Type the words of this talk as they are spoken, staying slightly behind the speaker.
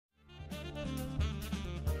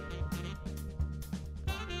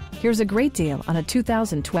Here's a great deal on a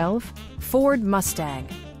 2012 Ford Mustang.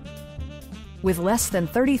 With less than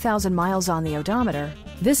 30,000 miles on the odometer,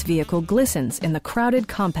 this vehicle glistens in the crowded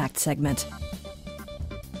compact segment.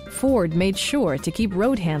 Ford made sure to keep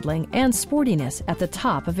road handling and sportiness at the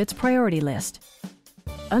top of its priority list.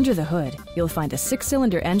 Under the hood, you'll find a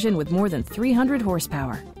 6-cylinder engine with more than 300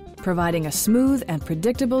 horsepower, providing a smooth and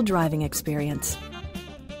predictable driving experience.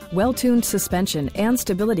 Well-tuned suspension and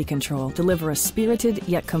stability control deliver a spirited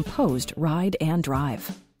yet composed ride and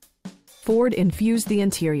drive. Ford infused the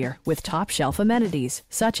interior with top-shelf amenities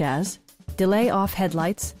such as delay-off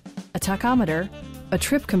headlights, a tachometer, a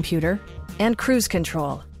trip computer, and cruise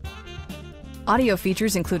control. Audio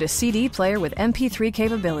features include a CD player with MP3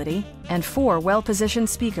 capability and 4 well-positioned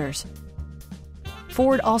speakers.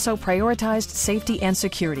 Ford also prioritized safety and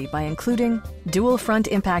security by including dual front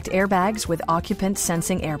impact airbags with occupant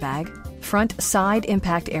sensing airbag, front side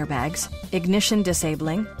impact airbags, ignition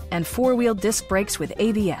disabling, and 4-wheel disc brakes with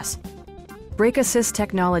ABS. Brake Assist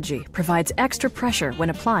technology provides extra pressure when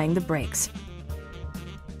applying the brakes.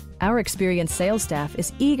 Our experienced sales staff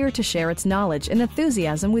is eager to share its knowledge and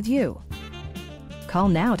enthusiasm with you. Call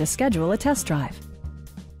now to schedule a test drive.